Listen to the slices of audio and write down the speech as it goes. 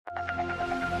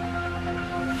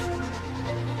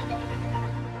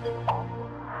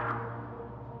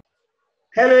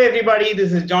Hello, everybody.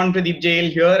 This is John Pradeep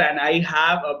Jail here, and I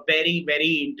have a very, very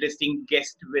interesting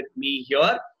guest with me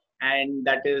here, and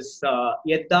that is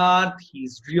Yatharth.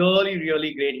 He's really,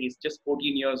 really great. He's just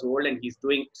 14 years old, and he's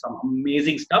doing some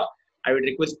amazing stuff. I would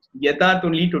request Yatharth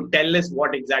only to tell us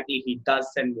what exactly he does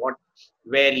and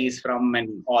where he's from,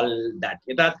 and all that.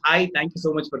 Yatharth, hi. Thank you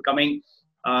so much for coming.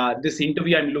 This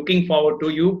interview, I'm looking forward to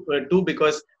you too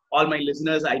because all my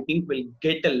listeners, I think, will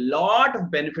get a lot of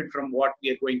benefit from what we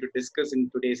are going to discuss in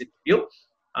today's interview.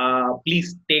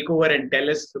 Please take over and tell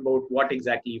us about what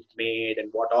exactly you've made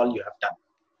and what all you have done.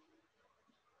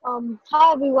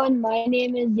 Hi everyone, my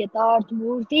name is Yatharth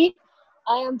Murthy.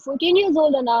 I am 14 years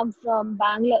old and I'm from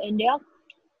Bangalore, India.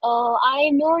 I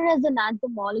am known as an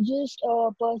anthemologist,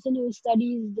 a person who learns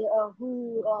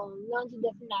the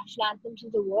different national anthems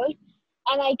of the world.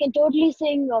 And I can totally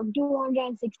sing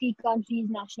 260 countries'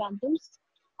 national anthems.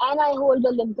 And I hold the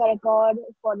Limca record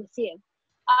for the same.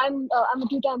 I'm a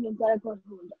two-time Limca record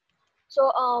holder.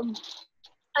 So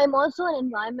I'm also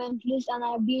an environmentalist and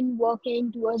I've been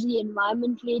working towards the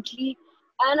environment lately,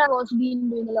 and I've also been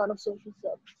doing a lot of social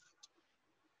service.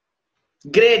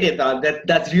 Great, Yatharth.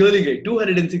 That's really great.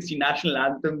 260 national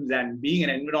anthems and being an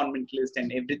environmentalist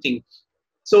and everything.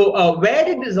 So, where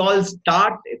did this all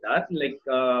start, Yatharth? When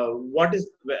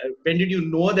did you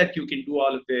know that you can do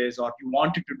all of this or you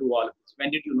wanted to do all of this?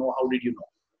 When did you know? How did you know?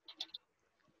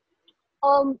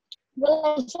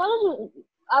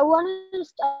 I wanted to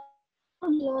start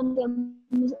learning them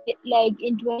like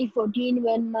in 2014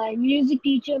 when my music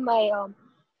teacher, my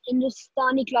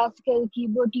Hindustani classical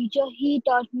keyboard teacher, he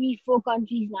taught me four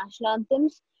countries' national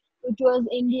anthems, which was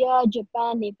India,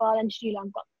 Japan, Nepal, and Sri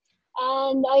Lanka.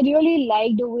 And I really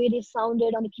liked the way they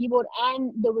sounded on the keyboard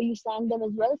and the way you sang them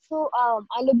as well. So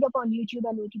I looked up on YouTube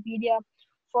and Wikipedia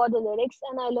for the lyrics,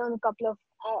 and I learned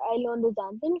those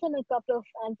anthems and a couple of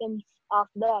anthems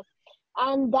after that.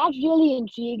 And that really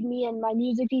intrigued me, and my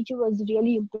music teacher was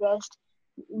really impressed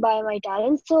by my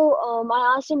talent. So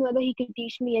I asked him whether he could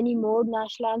teach me any more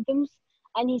national anthems,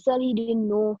 and he said he didn't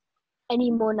know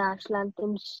any more national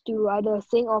anthems to either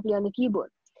sing or play on the keyboard.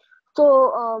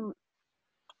 So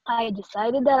I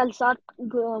decided that I'll start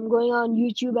going on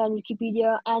YouTube and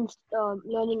Wikipedia and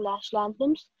learning national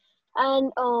anthems.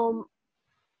 And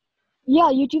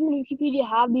yeah, YouTube and Wikipedia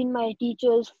have been my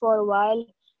teachers for a while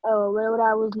whenever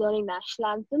I was learning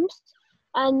national anthems.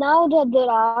 And now that there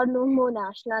are no more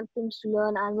national anthems to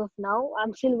learn as of now,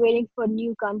 I'm still waiting for a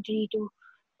new country to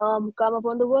come up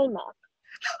on the world map.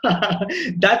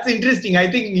 That's interesting. I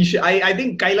think I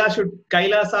think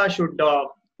Kailasa should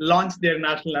launch their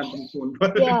national anthem soon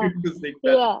for Yeah, you to sing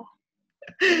that. yeah.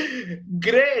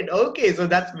 Great. Okay, so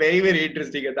that's very very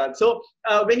interesting. That. So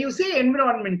when you say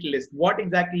environmentalist, what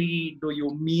exactly do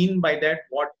you mean by that?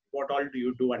 What all do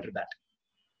you do under that?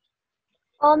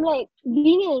 Like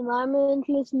being an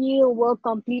environmentalist, you work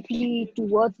completely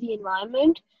towards the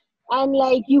environment, and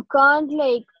like you can't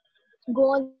like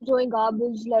go on throwing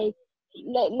garbage like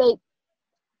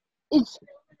it's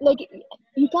like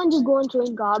you can't just go on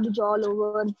throwing garbage all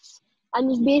over. And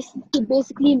it's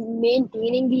basically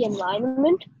maintaining the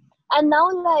environment. And now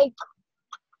like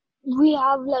we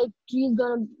have like trees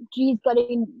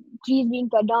being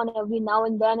cut down every now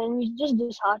and then, and it's just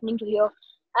disheartening to hear.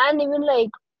 And even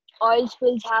like oil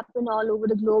spills happen all over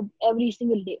the globe every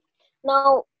single day.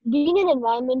 Now being an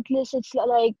environmentalist, it's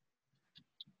like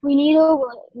we need to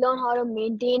learn how to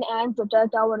maintain and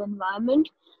protect our environment,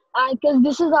 because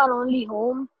this is our only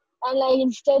home. And like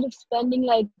instead of spending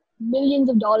like millions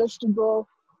of dollars to go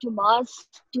to Mars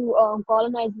to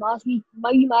colonize Mars, we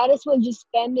might as well just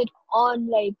spend it on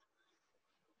like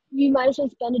we might as well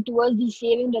spend it towards the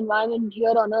saving the environment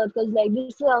here on Earth, because like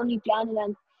this is our only planet.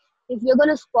 And if we're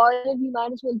gonna spoil it, we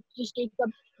might as well just take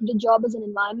up the job as an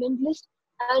environmentalist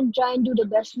and try and do the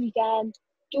best we can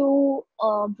to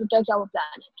protect our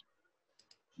planet.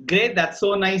 Great. That's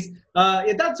so nice.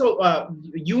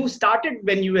 You started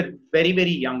when you were very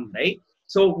very young, right?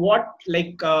 So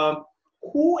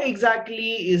who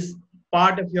exactly is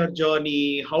part of your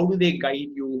journey? How do they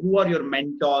guide you? Who are your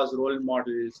mentors, role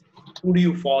models? Who do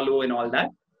you follow and all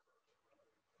that?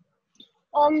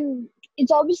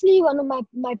 It's obviously one of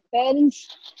my parents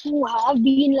who have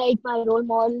been like my role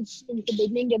models since the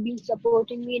beginning. They've been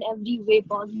supporting me in every way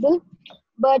possible.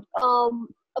 But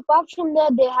apart from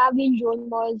that, there have been role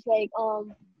models like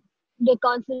the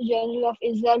Consul General of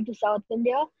Israel to South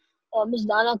India, Ms.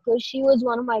 Dana Kush. She was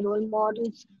one of my role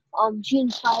models. She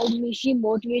inspired me. She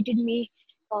motivated me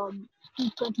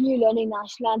to continue learning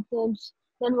national anthems.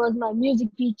 Then was my music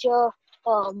teacher.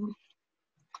 Um,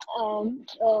 and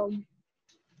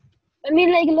I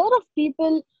mean, like a lot of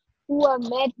people who I've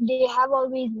met, they have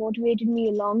always motivated me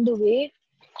along the way.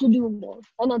 to do more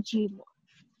and achieve more.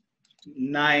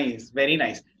 Nice, very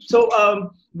nice. So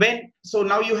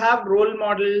now you have role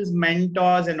models,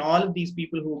 mentors, and all of these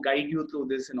people who guide you through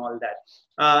this and all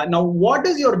that. Now, what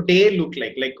does your day look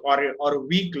like, or a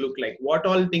week look like? What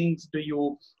all things do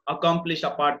you accomplish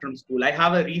apart from school? I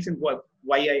have a reason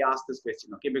why I asked this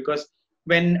question. Okay, because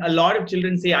when a lot of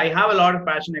children say, "I have a lot of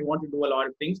passion, I want to do a lot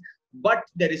of things," but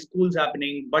there is schools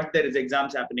happening, but there is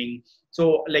exams happening.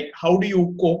 So, like, how do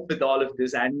you cope with all of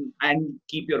this and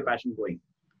keep your passion going?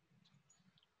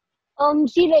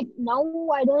 See, like now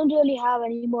I don't really have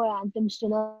any more anthems to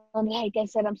learn. Like I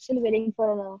said, I'm still waiting for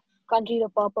a country to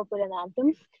pop up with an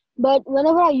anthem. But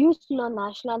whenever I used to learn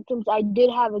national anthems, I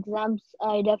did have exams.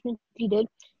 I definitely did.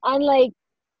 And like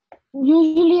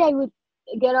usually I would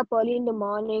get up early in the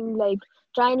morning, like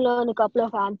try and learn a couple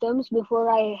of anthems before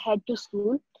I head to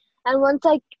school. And once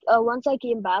I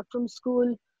came back from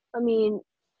school, I mean,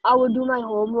 I would do my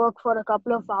homework for a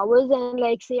couple of hours, and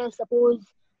like say I suppose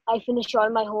I finish all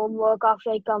my homework after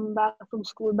I come back from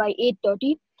school by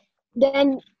 8:30.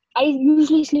 Then I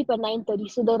usually sleep at 9:30.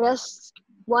 So the rest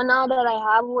 1 hour that I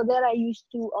have over there, I used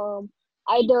to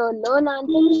either learn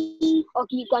anthems or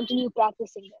continue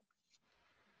practicing them.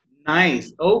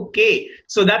 Nice. Okay.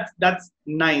 So that's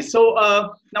nice. So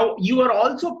now you are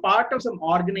also part of some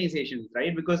organizations,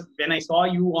 right? Because when I saw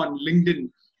you on LinkedIn,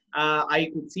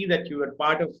 I could see that you were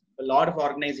part of a lot of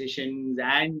organizations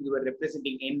and you were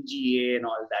representing NGA and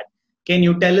all that. Can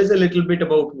you tell us a little bit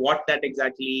about what that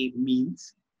exactly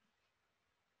means?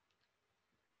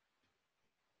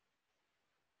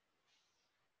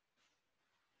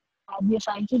 Academia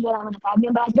Sciences, where I'm an academy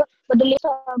ambassador. But the latest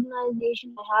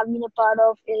organization I have been a part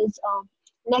of is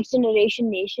Next Generation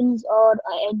Nations, or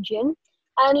NGN.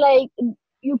 And like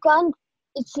you can't,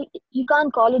 it's you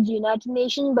can't call it the United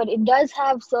Nations, but it does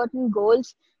have certain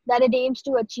goals that it aims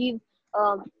to achieve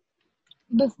um,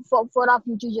 for our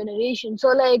future generation. So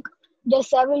like there's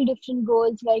several different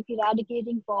goals like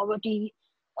eradicating poverty,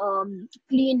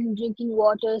 clean drinking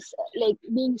waters, like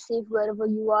being safe wherever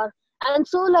you are. And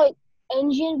so like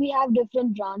NGN we have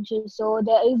different branches. So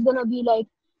there is gonna be like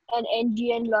an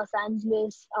NGN Los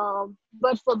Angeles.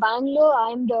 But for Bangalore,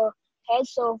 I'm the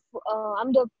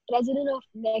president of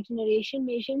Next Generation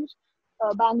Nations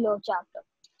Bangalore chapter.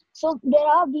 So there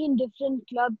have been different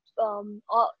clubs,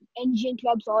 NGN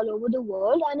clubs all over the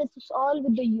world, and it's all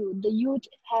with the youth. The youth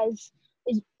is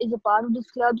a part of these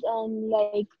clubs, and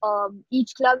like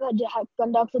each club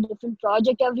conducts a different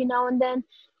project every now and then.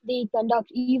 They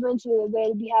conduct events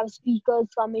where we have speakers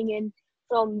coming in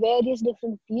from various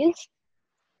different fields.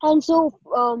 And so,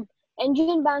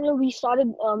 NGN Bangalore, we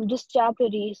started this chapter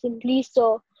recently.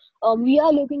 So, we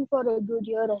are looking for a good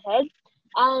year ahead,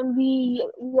 and we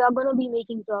are going to be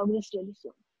making progress really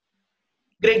soon.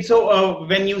 Great. So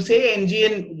when you say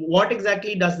NGN, what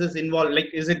exactly does this involve? Like,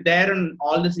 is it there in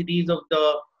all the cities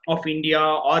of India,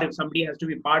 or if somebody has to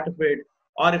be part of it,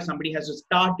 or if somebody has to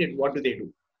start it, what do they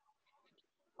do?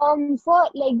 For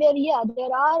like there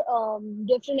are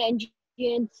different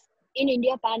NGNs in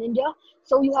India, pan India.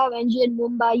 So you have NGN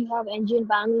Mumbai, you have NGN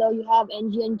Bangalore, you have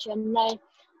NGN Chennai.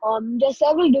 There's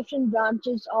several different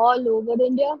branches all over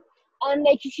India. And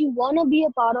like if you wanna be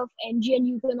a part of NGN,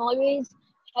 you can always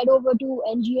head over to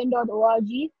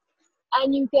ngn.org,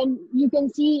 and you can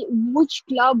see which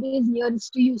club is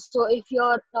nearest to you. So if you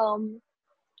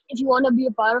want to be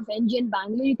a part of NGN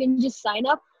Bangalore, you can just sign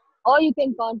up, or you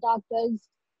can contact us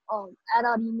at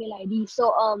our email ID.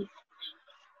 So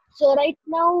right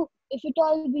now, if at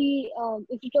all you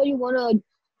if you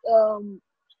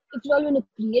all want to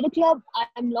create a club,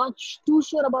 I'm not too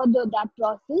sure about that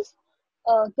process,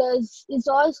 because it's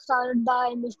all started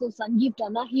by Mr. Sanjeev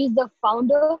Tanna. He's the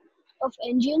founder of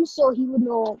NGN, so he would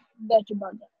know better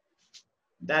about that.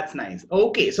 That's nice.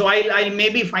 Okay, so I'll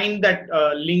maybe find that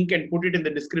link and put it in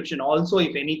the description. Also,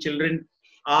 if any children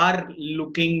are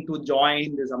looking to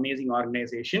join this amazing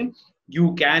organization,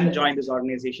 you can join this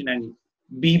organization and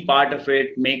be part of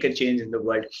it, make a change in the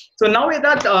world. So now with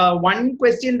that, one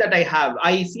question that I have,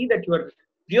 I see that you are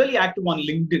really active on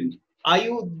LinkedIn. Are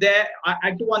you there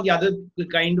active on the other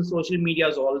kind of social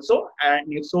medias also? And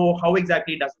if so, how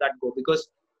exactly does that go? Because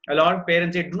a lot of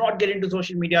parents say, do not get into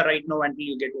social media right now until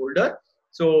you get older.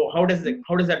 So how does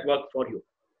that work for you?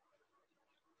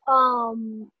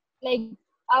 Like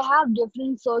I have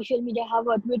different social media. I have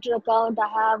a Twitter account, I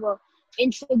have a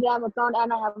Instagram account,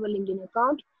 and I have a LinkedIn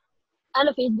account and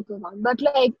a Facebook account. But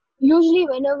like usually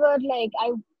whenever I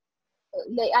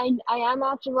am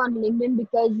active on LinkedIn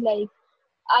because like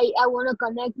I want to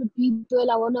connect with people.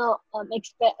 I want to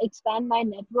expand my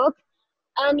network,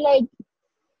 and like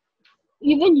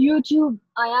even YouTube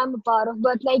I am a part of.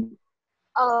 But like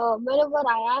whenever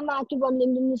I am active on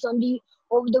LinkedIn is only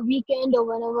over the weekend or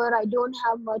whenever I don't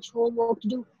have much homework to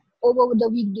do over the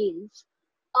weekdays.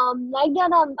 Like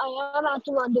that, I am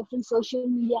active on different social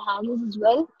media handles as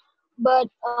well, but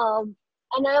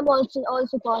and I am also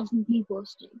constantly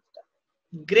posting stuff.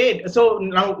 Great. So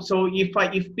now, so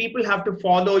if people have to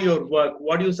follow your work,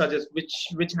 what do you suggest?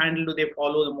 Which handle do they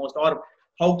follow the most, or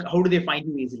how do they find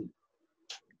you easily?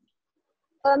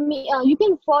 You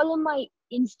can follow my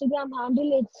Instagram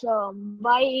handle. It's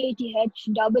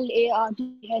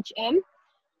YATHAARTHM,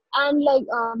 and like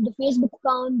the Facebook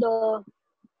account, the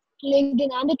LinkedIn,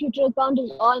 and the Twitter account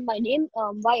is all my name.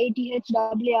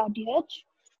 YATHAARTH.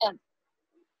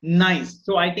 Nice.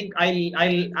 So I think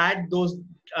I'll add those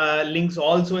links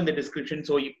also in the description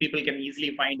so people can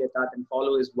easily find it and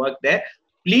follow his work there.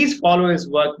 Please follow his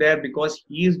work there because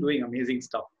he is doing amazing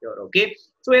stuff here. Okay.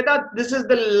 So Yatharth, this is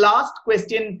the last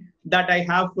question that I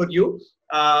have for you.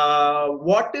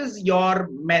 What is your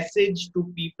message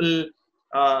to people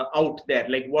out there?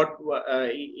 Like, what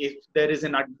if there is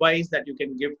an advice that you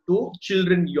can give to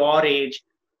children your age,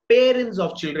 parents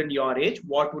of children your age?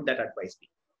 What would that advice be?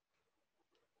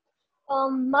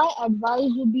 My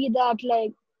advice would be that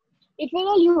like if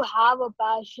you have a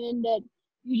passion that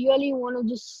you really want to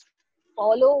just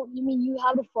follow, you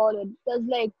have to follow it because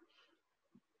like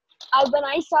when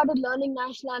I started learning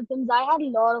national anthems, I had a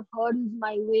lot of hurdles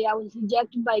my way. I was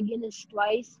rejected by Guinness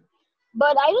twice,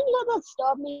 but I didn't let that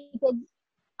stop me because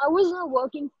I was not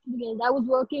working for the Guinness. I was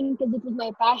working because it was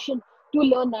my passion to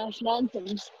learn national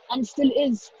anthems, and still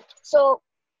is. So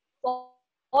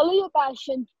follow your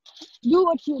passion, do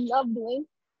what you love doing,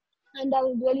 and that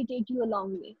will really take you a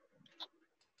long way.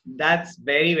 That's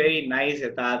very, very nice,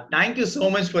 Yatharth. Thank you so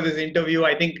much for this interview.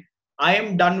 I think I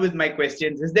am done with my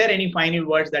questions. Is there any final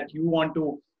words that you want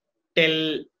to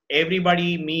tell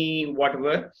everybody, me,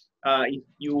 whatever? If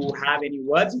you have any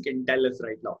words, you can tell us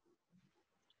right now.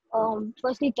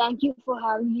 Firstly, thank you for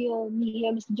having me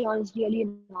here, Mr. John. It's really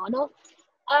an honor.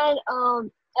 And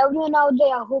everyone out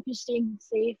there, I hope you're staying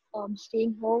safe,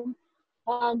 staying home,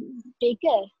 and take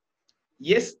care.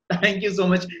 Yes, thank you so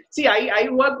much. See, I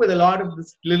work with a lot of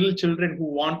this little children who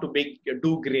want to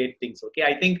do great things. Okay,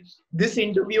 I think this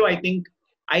interview, I think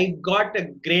I got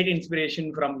a great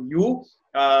inspiration from you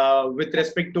with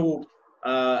respect to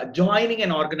joining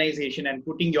an organization and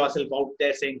putting yourself out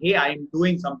there, saying, "Hey, I am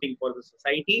doing something for the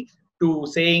society." To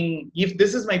saying, "If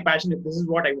this is my passion, if this is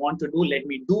what I want to do, let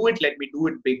me do it. Let me do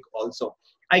it big." Also,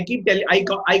 I keep telling, I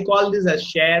call this a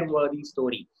share-worthy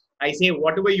story. I say,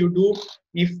 whatever you do,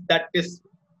 if that is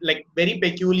like very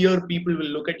peculiar, people will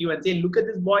look at you and say, look at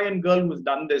this boy and girl who's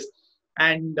done this,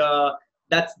 and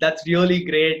that's really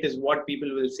great is what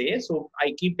people will say. So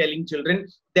I keep telling children,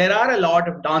 there are a lot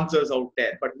of dancers out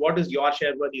there, but what is your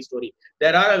share worthy story?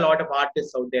 There are a lot of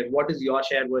artists out there, what is your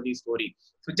share worthy story?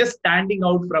 So just standing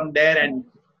out from there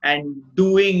and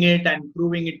doing it and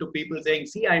proving it to people, saying,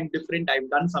 see, I'm different, I've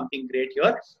done something great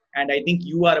here. And I think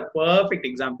you are a perfect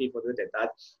example for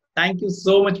that. Thank you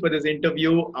so much for this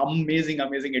interview. Amazing,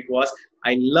 amazing it was.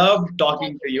 I loved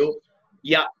talking to you.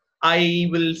 Yeah, I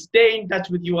will stay in touch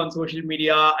with you on social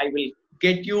media. I will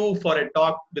get you for a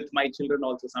talk with my children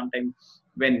also sometime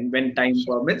when time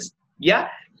permits. Yeah.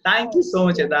 Thank you so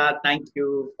much, Ada. Thank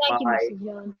you. Thank you, Bye. Mr.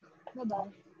 John. Bye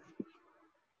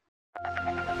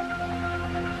bye.